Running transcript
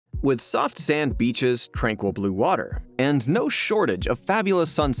With soft sand beaches, tranquil blue water, and no shortage of fabulous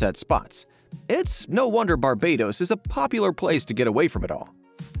sunset spots, it's no wonder Barbados is a popular place to get away from it all.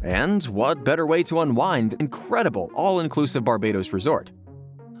 And what better way to unwind an incredible all-inclusive Barbados resort?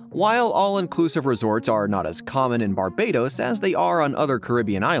 While all-inclusive resorts are not as common in Barbados as they are on other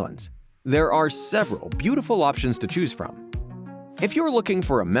Caribbean islands, there are several beautiful options to choose from. If you're looking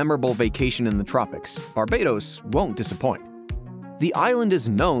for a memorable vacation in the tropics, Barbados won't disappoint. The island is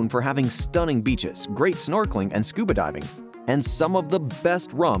known for having stunning beaches, great snorkeling and scuba diving, and some of the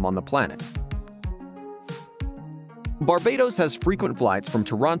best rum on the planet. Barbados has frequent flights from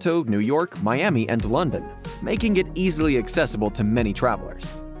Toronto, New York, Miami, and London, making it easily accessible to many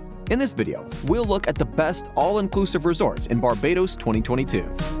travelers. In this video, we'll look at the best all-inclusive resorts in Barbados 2022.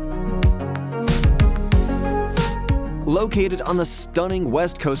 Located on the stunning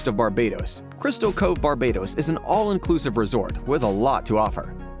west coast of Barbados, Crystal Cove Barbados is an all-inclusive resort with a lot to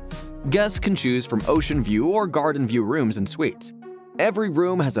offer. Guests can choose from ocean view or garden view rooms and suites. Every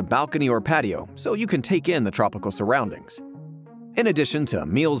room has a balcony or patio, so you can take in the tropical surroundings. In addition to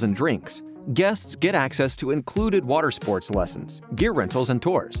meals and drinks, guests get access to included water sports lessons, gear rentals, and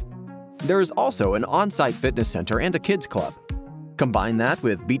tours. There is also an on-site fitness center and a kids club. Combine that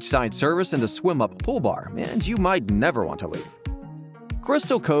with beachside service and a swim-up pool bar, and you might never want to leave.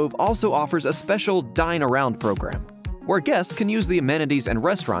 Crystal Cove also offers a special dine-around program, where guests can use the amenities and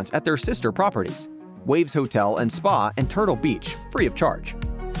restaurants at their sister properties, Waves Hotel and Spa and Turtle Beach, free of charge.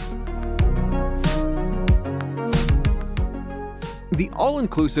 The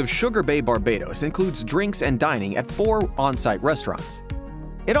all-inclusive Sugar Bay Barbados includes drinks and dining at 4 on-site restaurants.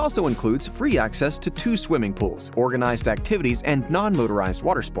 It also includes free access to 2 swimming pools, organized activities, and non-motorized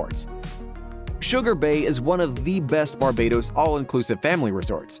water sports. Sugar Bay is one of the best Barbados all-inclusive family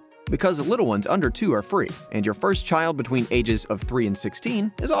resorts because little ones under 2 are free, and your first child between ages of 3 and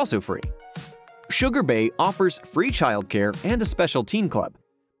 16 is also free. Sugar Bay offers free childcare and a special teen club,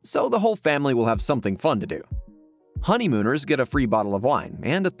 so the whole family will have something fun to do. Honeymooners get a free bottle of wine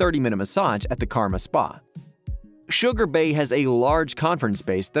and a 30-minute massage at the Karma Spa. Sugar Bay has a large conference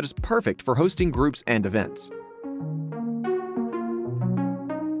space that is perfect for hosting groups and events.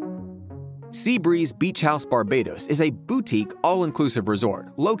 Seabreeze Beach House Barbados is a boutique all-inclusive resort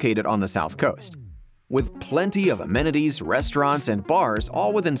located on the south coast. With plenty of amenities, restaurants, and bars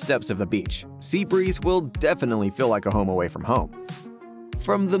all within steps of the beach, Seabreeze will definitely feel like a home away from home.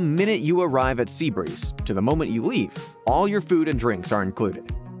 From the minute you arrive at Seabreeze to the moment you leave, all your food and drinks are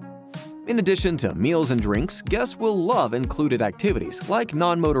included. In addition to meals and drinks, guests will love included activities like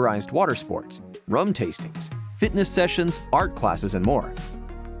non-motorized water sports, rum tastings, fitness sessions, art classes, and more.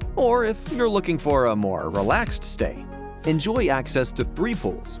 Or if you're looking for a more relaxed stay, enjoy access to 3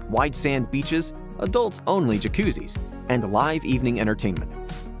 pools, white sand beaches, adults-only jacuzzis, and live evening entertainment.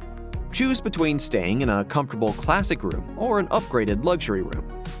 Choose between staying in a comfortable classic room or an upgraded luxury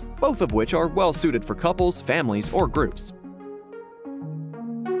room, both of which are well suited for couples, families, or groups.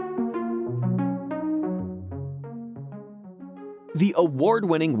 The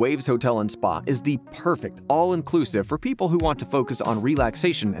award-winning Waves Hotel and Spa is the perfect all-inclusive for people who want to focus on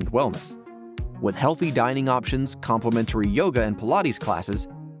relaxation and wellness. With healthy dining options, complimentary yoga and Pilates classes,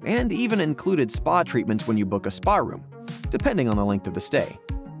 and even included spa treatments when you book a spa room, depending on the length of the stay,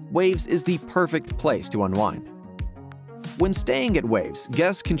 Waves is the perfect place to unwind. When staying at Waves,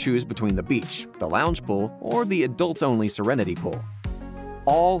 guests can choose between the beach, the lounge pool, or the adults-only Serenity Pool.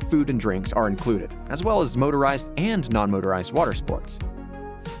 All food and drinks are included, as well as motorized and non-motorized water sports.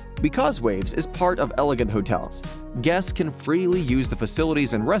 Because Waves is part of Elegant Hotels, guests can freely use the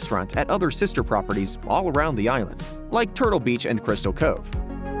facilities and restaurants at other sister properties all around the island, like Turtle Beach and Crystal Cove.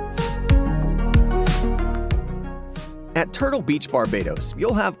 At Turtle Beach, Barbados,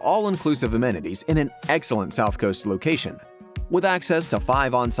 you'll have all-inclusive amenities in an excellent South Coast location. With access to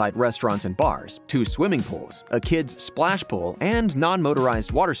 5 on-site restaurants and bars, 2 swimming pools, a kids' splash pool, and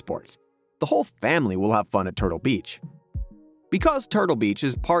non-motorized water sports, the whole family will have fun at Turtle Beach. Because Turtle Beach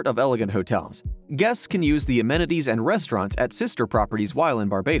is part of Elegant Hotels, guests can use the amenities and restaurants at sister properties while in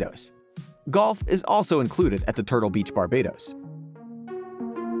Barbados. Golf is also included at the Turtle Beach Barbados.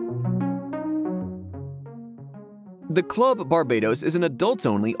 The Club Barbados is an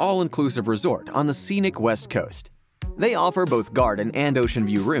adults-only all-inclusive resort on the scenic west coast. They offer both garden and ocean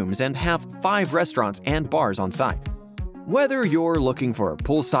view rooms and have 5 restaurants and bars on site. Whether you're looking for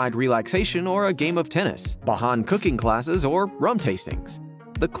poolside relaxation or a game of tennis, Bahan cooking classes, or rum tastings,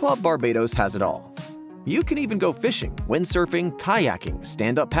 the Club Barbados has it all. You can even go fishing, windsurfing, kayaking,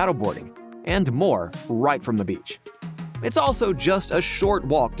 stand-up paddleboarding, and more right from the beach. It's also just a short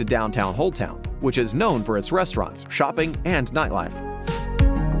walk to downtown Old Town, which is known for its restaurants, shopping, and nightlife.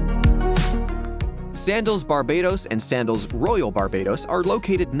 Sandals Barbados and Sandals Royal Barbados are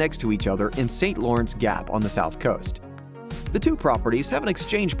located next to each other in St. Lawrence Gap on the south coast. The two properties have an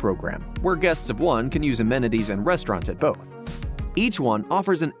exchange program where guests of one can use amenities and restaurants at both. Each one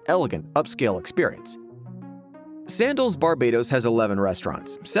offers an elegant, upscale experience. Sandals Barbados has 11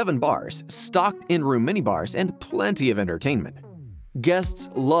 restaurants, 7 bars, stocked in-room minibars, and plenty of entertainment. Guests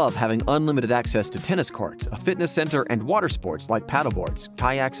love having unlimited access to tennis courts, a fitness center, and water sports like paddleboards,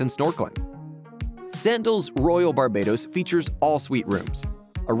 kayaks, and snorkeling. Sandals Royal Barbados features all-suite rooms,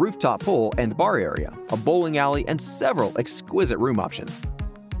 a rooftop pool and bar area, a bowling alley, and several exquisite room options.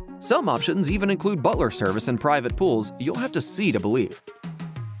 Some options even include butler service and private pools you'll have to see to believe.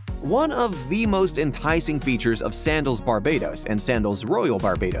 One of the most enticing features of Sandals Barbados and Sandals Royal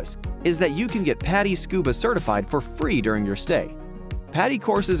Barbados is that you can get PADI Scuba certified for free during your stay. PADI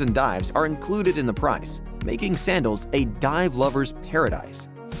courses and dives are included in the price, making Sandals a dive lover's paradise.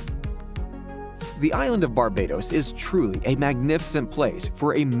 The island of Barbados is truly a magnificent place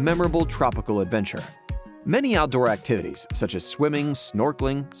for a memorable tropical adventure. Many outdoor activities such as swimming,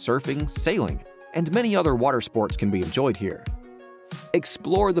 snorkeling, surfing, sailing, and many other water sports can be enjoyed here.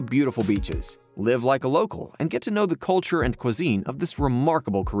 Explore the beautiful beaches, live like a local, and get to know the culture and cuisine of this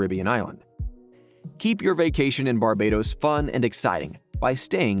remarkable Caribbean island. Keep your vacation in Barbados fun and exciting by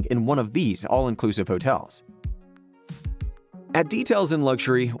staying in one of these all-inclusive hotels. At Details in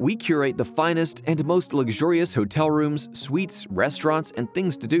Luxury, we curate the finest and most luxurious hotel rooms, suites, restaurants, and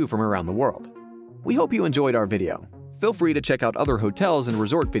things to do from around the world. We hope you enjoyed our video. Feel free to check out other hotels and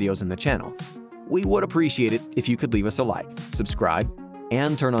resort videos in the channel. We would appreciate it if you could leave us a like, subscribe,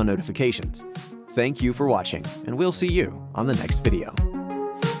 and turn on notifications. Thank you for watching, and we'll see you on the next video.